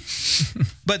 exactly.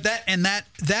 But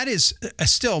that is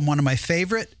still one of my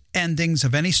favorite endings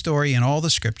of any story in all the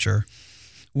scripture,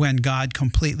 when God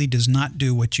completely does not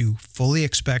do what you fully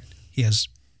expect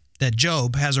that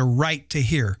Job has a right to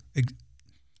hear.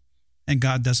 And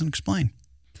God doesn't explain.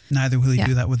 Neither will he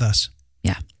do that with us.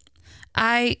 Yeah.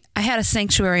 I had a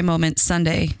sanctuary moment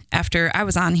Sunday after I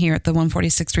was on here at the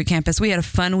 146th Street campus. We had a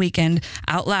fun weekend.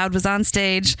 Out Loud was on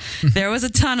stage. There was a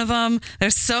ton of them.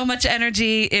 There's so much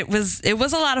energy. It was a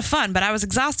lot of fun, but I was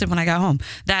exhausted when I got home.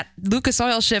 That Lucas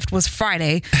Oil shift was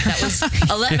Friday. That was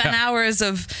 11 hours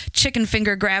of chicken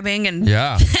finger grabbing and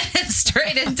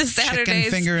straight into Saturdays.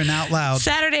 Chicken finger and Out Loud.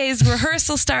 Saturdays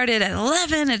rehearsal started at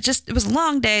 11. It was a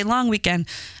long day, long weekend.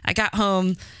 I got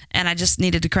home and I just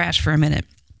needed to crash for a minute.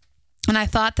 And I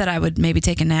thought that I would maybe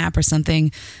take a nap or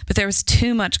something, but there was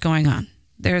too much going on.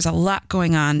 There's a lot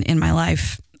going on in my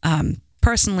life,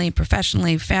 personally,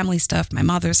 professionally, family stuff, my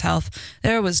mother's health.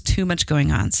 There was too much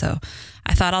going on. So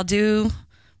I thought I'll do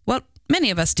what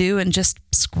many of us do and just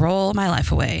scroll my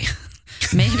life away.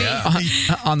 Maybe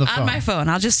on the phone. On my phone.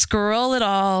 I'll just scroll it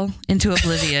all into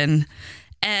oblivion.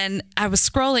 And I was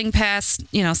scrolling past,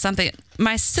 something.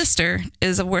 My sister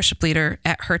is a worship leader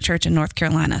at her church in North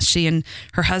Carolina. She and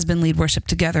her husband lead worship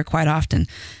together quite often.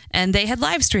 And they had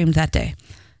live streamed that day.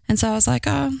 And so I was like,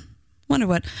 wonder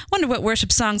what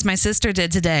worship songs my sister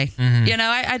did today. Mm-hmm.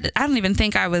 I don't even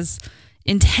think I was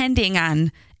intending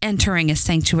on entering a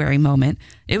sanctuary moment.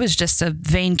 It was just a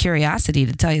vain curiosity,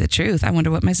 to tell you the truth. I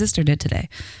wonder what my sister did today.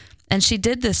 And she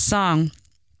did this song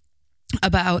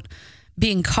about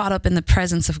being caught up in the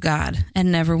presence of God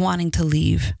and never wanting to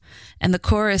leave. And the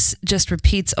chorus just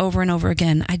repeats over and over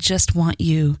again, I just want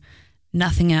you,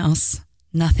 nothing else,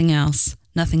 nothing else,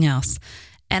 nothing else.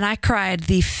 And I cried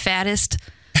the fattest,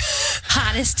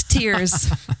 hottest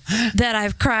tears that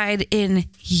I've cried in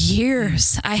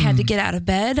years. I had to get out of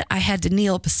bed. I had to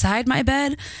kneel beside my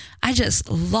bed. I just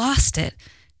lost it.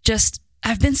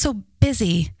 I've been so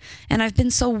busy and I've been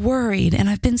so worried and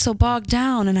I've been so bogged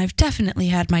down, and I've definitely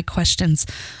had my questions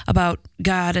about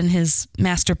God and his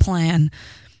master plan.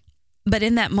 But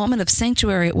in that moment of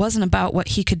sanctuary, it wasn't about what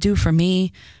he could do for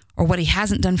me or what he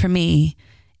hasn't done for me.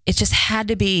 It just had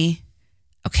to be,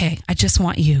 okay, I just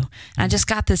want you. And I just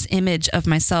got this image of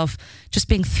myself just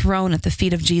being thrown at the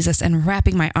feet of Jesus and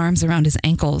wrapping my arms around his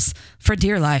ankles for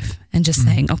dear life and just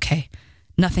saying, okay,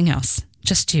 nothing else,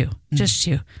 just you, just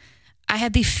you. I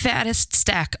had the fattest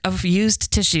stack of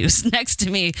used tissues next to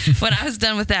me when I was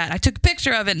done with that. I took a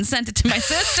picture of it and sent it to my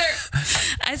sister.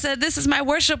 I said, this is my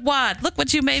worship wad. Look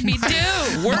what you made me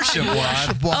do. Worship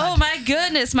wad. Oh my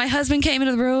goodness. My husband came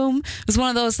into the room. It was one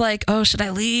of those like, oh, should I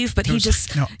leave? But I'll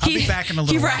be back in a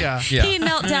little while. He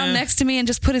knelt down next to me and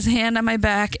just put his hand on my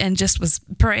back and just was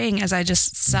praying as I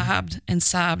just sobbed and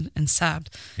sobbed and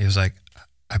sobbed. He was like,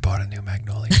 I bought a new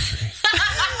magnolia tree.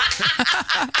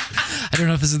 I don't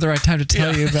know if this is the right time to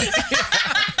tell you, but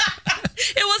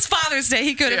it was Father's Day.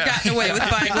 He could have gotten away with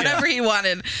buying whatever he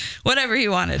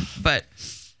wanted. But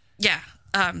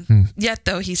yet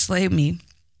though he slayed me,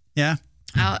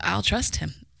 I'll trust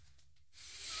him.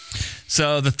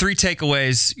 So the 3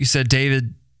 takeaways, you said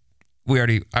David,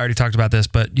 I already talked about this,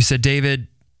 but you said David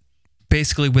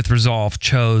basically with resolve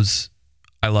chose,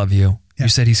 I love you. You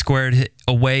said he squared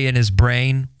away in his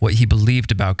brain what he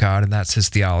believed about God, and that's his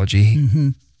theology. Mm-hmm.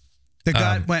 The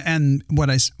God, and what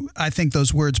I think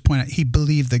those words point out, he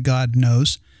believed that God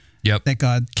knows, that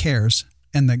God cares,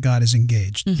 and that God is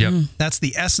engaged. Yep. That's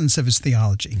the essence of his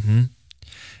theology. Mm-hmm.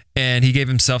 And he gave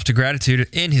himself to gratitude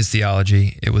in his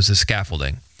theology. It was his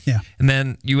scaffolding. Yeah. And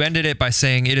then you ended it by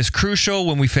saying, it is crucial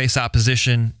when we face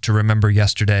opposition to remember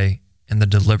yesterday and the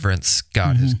deliverance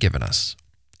God has given us.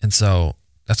 And so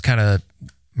that's kind of,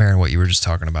 Maren, what you were just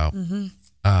talking about.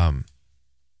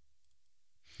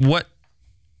 What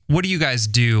do you guys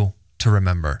do to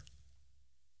remember?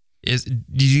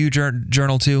 Do you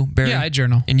journal too, Barry? Yeah, I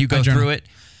journal. And you go through it?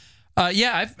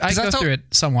 Yeah, I go through it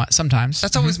sometimes.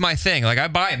 That's always my thing. Like, I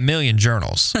buy 1 million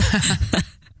journals.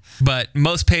 But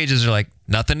most pages are like,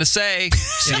 nothing to say.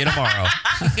 See you tomorrow.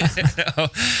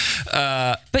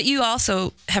 But you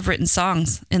also have written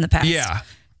songs in the past. Yeah.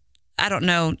 I don't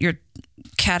know your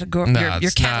category,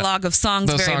 your catalog of songs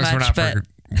those very songs much, were not but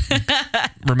for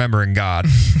remembering God.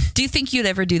 Do you think you'd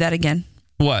ever do that again?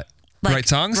 What? Like, write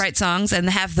songs? Write songs and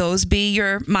have those be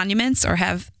your monuments, or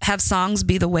have songs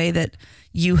be the way that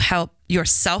you help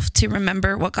yourself to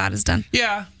remember what God has done?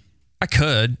 Yeah, I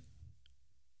could.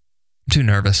 I'm too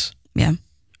nervous. Yeah.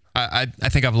 I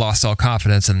think I've lost all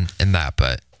confidence in that,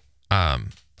 but I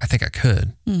think I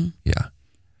could. Yeah.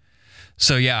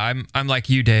 So yeah, I'm like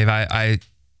you, Dave. I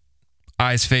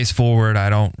eyes face forward. I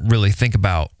don't really think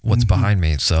about what's behind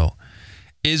me. So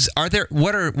what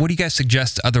do you guys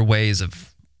suggest other ways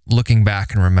of looking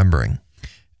back and remembering?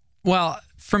 Well,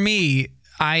 for me,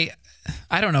 I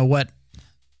don't know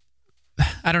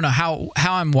how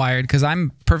I'm wired, because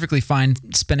I'm perfectly fine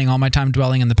spending all my time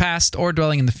dwelling in the past or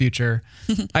dwelling in the future.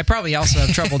 I probably also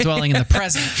have trouble dwelling in the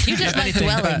present. You just like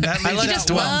dwelling. I like just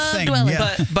love dwelling.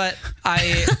 Yeah. But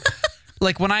I,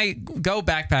 like, when I go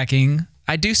backpacking,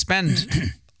 I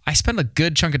spend a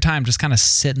good chunk of time just kind of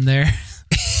sitting there,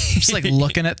 just like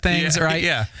looking at things. Yeah, or I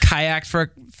yeah. kayaked for a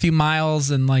few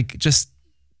miles and like just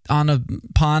on a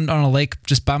pond, on a lake,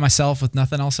 just by myself with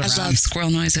nothing else around. I love squirrel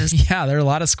noises. Yeah, there are a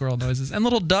lot of squirrel noises and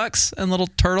little ducks and little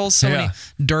turtles. So many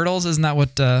dirtles. Isn't that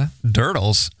what?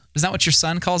 Dirtles? Isn't that what your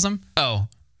son calls them? Oh,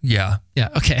 yeah. Yeah.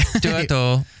 Okay.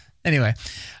 Turtle. Anyway,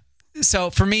 so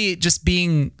for me, just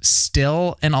being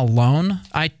still and alone,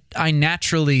 I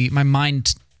naturally, my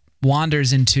mind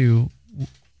wanders into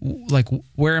like,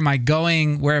 where am I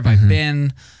going? Where have I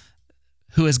been?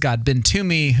 Who has God been to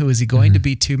me? Who is he going to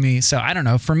be to me? So I don't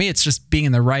know. For me, it's just being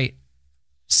in the right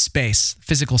space,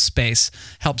 physical space,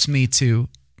 helps me to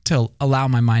allow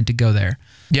my mind to go there.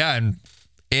 Yeah,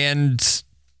 and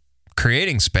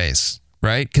creating space,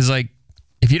 right? Because like,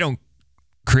 if you don't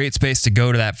create space to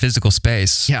go to that physical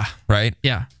space, right?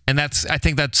 Yeah. And I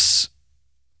think that's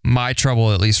my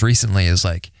trouble, at least recently, is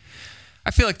like,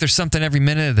 I feel like there's something every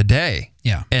minute of the day.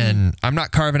 Yeah. And I'm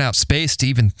not carving out space to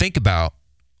even think about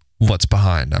what's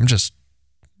behind. I'm just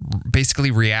basically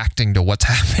reacting to what's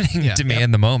happening to me in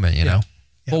the moment, you know?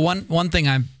 Yeah. Well, one thing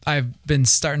I've been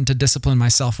starting to discipline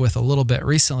myself with a little bit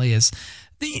recently is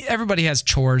everybody has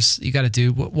chores you got to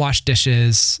do. Wash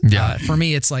dishes. Yeah. For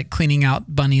me, it's like cleaning out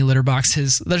bunny litter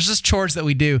boxes. There's just chores that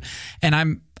we do,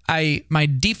 and my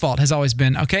default has always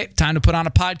been, okay, time to put on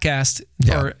a podcast,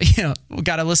 or we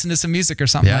got to listen to some music or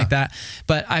something like that.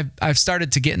 But I've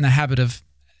started to get in the habit of,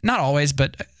 not always,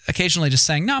 but occasionally just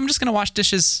saying, no, I'm just going to wash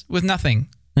dishes with nothing.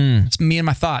 It's me and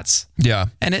my thoughts. Yeah.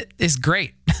 And it is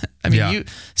great. I mean, you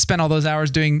spend all those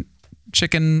hours doing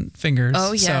chicken fingers.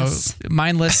 Oh, yes. So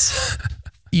mindless.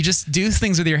 You just do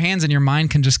things with your hands and your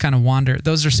mind can just kind of wander.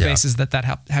 Those are spaces that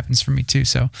happens for me too.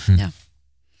 So yeah,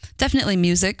 definitely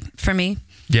music for me.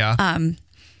 Yeah.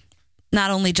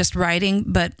 Not only just writing,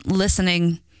 but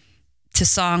listening to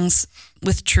songs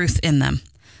with truth in them.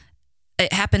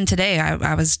 It happened today.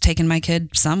 I was taking my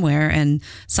kid somewhere and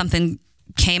something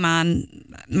came on.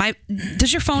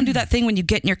 Does your phone do that thing when you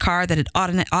get in your car that it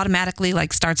automatically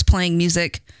like starts playing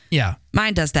music? Yeah.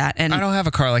 Mine does that. And I don't have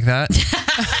a car like that.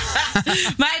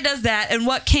 Mine does that. And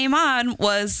what came on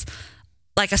was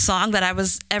like a song that I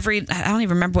don't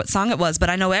even remember what song it was, but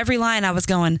I know every line I was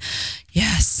going,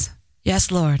 yes,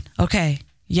 Lord. Okay.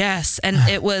 Yes. And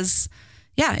it was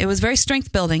very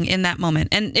strength building in that moment.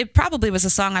 And it probably was a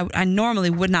song I normally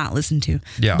would not listen to.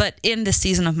 Yeah. But in this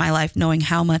season of my life, knowing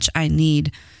how much I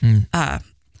need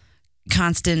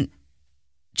constant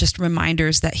just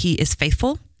reminders that he is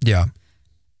faithful. Yeah.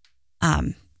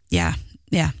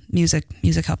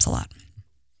 Music helps a lot.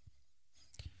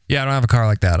 Yeah, I don't have a car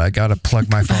like that. I got to plug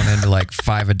my phone into like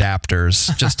 5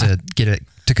 adapters just to get it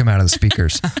to come out of the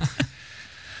speakers.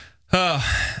 Oh,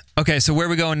 okay. So where are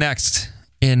we going next?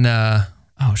 In oh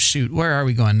shoot, where are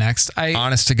we going next?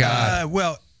 Honest to God.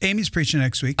 Well, Amy's preaching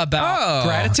next week. About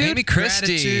gratitude? Amy Christie.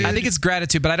 Gratitude. I think it's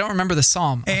gratitude, but I don't remember the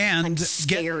psalm. And I'm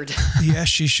scared. Yes,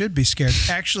 she should be scared.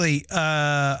 Actually,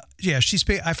 I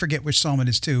forget which psalm it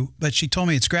is too, but she told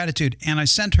me it's gratitude. And I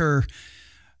sent her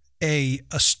a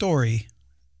story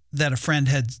that a friend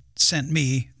had sent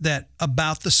me that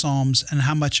about the Psalms and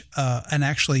how much, and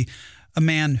actually a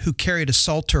man who carried a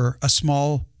psalter, a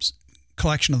small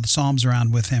collection of the Psalms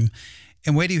around with him.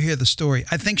 And wait till you hear the story.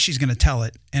 I think she's going to tell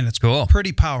it, and it's cool.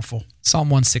 Pretty powerful. Psalm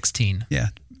 116. Yeah,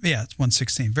 it's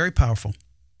 116. Very powerful.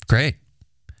 Great.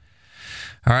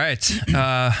 All right,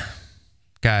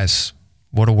 guys,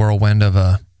 what a whirlwind of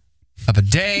a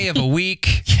day, of a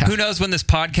week. Yeah. Who knows when this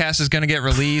podcast is going to get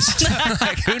released?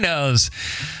 Like, who knows?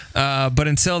 But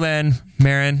until then,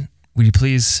 Marin, will you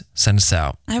please send us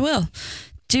out? I will.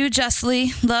 Do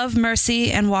justly, love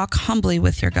mercy, and walk humbly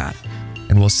with your God.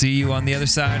 And we'll see you on the other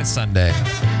side of Sunday.